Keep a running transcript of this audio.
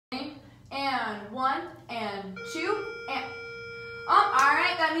And 1, and 2, and... Oh, all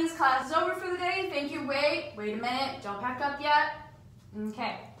right, that means class is over for the day. Thank you. Wait a minute. Don't pack up yet.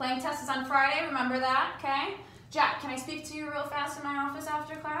 Okay, playing test is on Friday. Remember that, okay? Jack, can I speak to you real fast in my office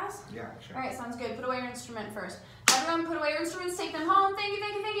after class? Yeah, sure. All right, sounds good. Put away your instrument first. Everyone put away your instruments, take them home. Thank you,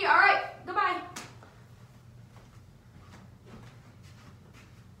 thank you, thank you. All right, goodbye.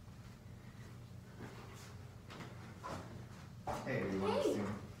 Hey, everyone. Hey. Soon.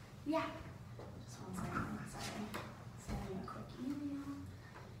 Yeah. Just one second. Sorry. Sending a quick email.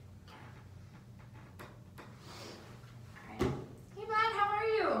 Okay. All right. Hey, Brad, how are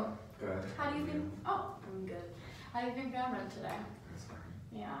you? Good. How do you think? Oh, I'm good. How do you think that went today? It's fine.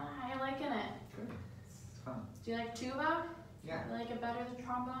 Yeah, how you liking it? Good. It's fun. Do you like tuba? Yeah. You like it better than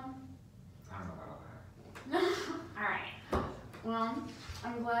trombone? I don't know about all that. Alright. Well,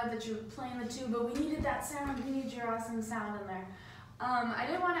 I'm glad that you're playing the tuba. We needed that sound. We need your awesome sound in there. I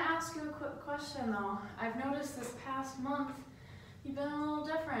did want to ask you a quick question though. I've noticed this past month you've been a little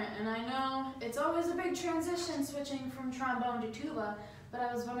different, and I know it's always a big transition switching from trombone to tuba, but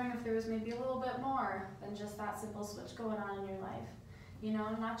I was wondering if there was maybe a little bit more than just that simple switch going on in your life. You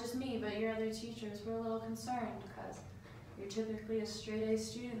know, not just me, but your other teachers were a little concerned because you're typically a straight A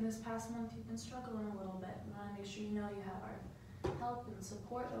student. This past month you've been struggling a little bit. We want to make sure you know you have our help and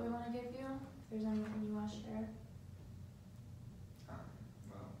support that we want to give you. If there's anything you want to share. Well,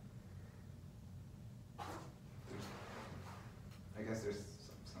 I guess there's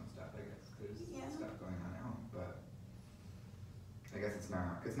some stuff. I guess there's stuff going on at home, but I guess it's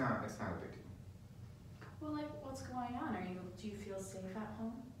not a big deal. Well, like, what's going on? Do you feel safe at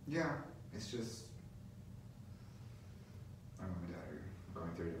home? Yeah, it's just my mom and dad are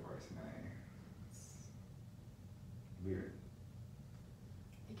going through a divorce, and it's weird.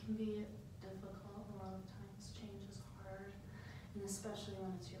 It can be difficult a lot of times. Change is hard, and especially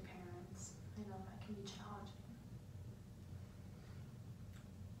when it's your parents. I know that can be challenging.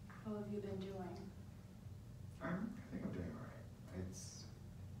 How have you been doing? I think I'm doing all right. It's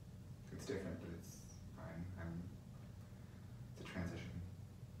different, but it's fine. It's a transition.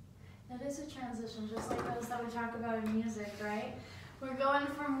 It is a transition, just like those that we talk about in music, right? We're going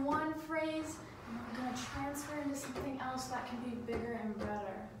from one phrase, and we're going to transfer into something else that can be bigger and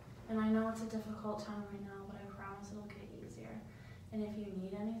better. And I know it's a difficult time right now, but I promise it'll get easier. And if you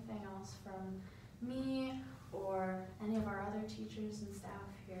need anything else from me or any of our other teachers and staff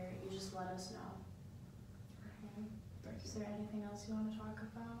here, you just let us know. Okay? Thank you. Is there anything else you want to talk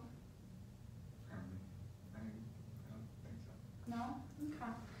about? I don't think so. No?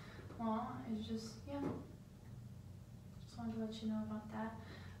 Okay. Well, it's just wanted to let you know about that.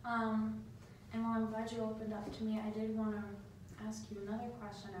 And while I'm glad you opened up to me, I did want to ask you another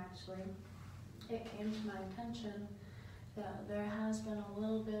question actually. It came to my attention that there has been a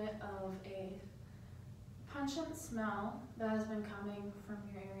little bit of a pungent smell that has been coming from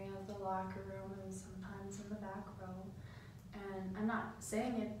your area of the locker room and sometimes in the back row. And I'm not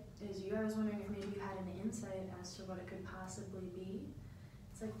saying it is you. I was wondering if maybe you had an insight as to what it could possibly be.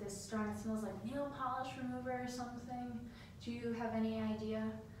 It's like this strong, it smells like nail polish remover or something. Do you have any idea?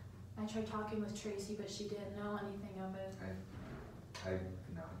 I tried talking with Tracy, but she didn't know anything of it. I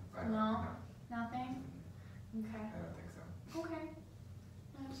don't No? know. Nothing? Okay. I don't think so. Okay.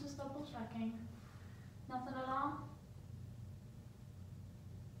 I was just double checking. Nothing at all?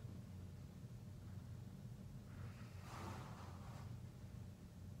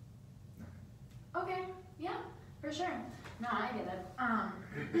 No. Okay, yeah, for sure. No, I get it.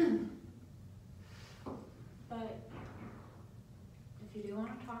 But if you do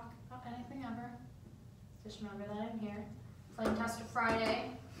want to talk about anything ever, just remember that I'm here. Playing test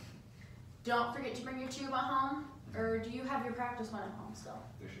Friday. Don't forget to bring your tuba home. Or do you have your practice one at home still?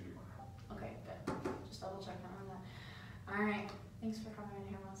 There should be one. Okay, good. Just double checking on that. All right. Thanks for coming in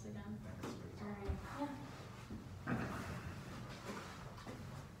here once again.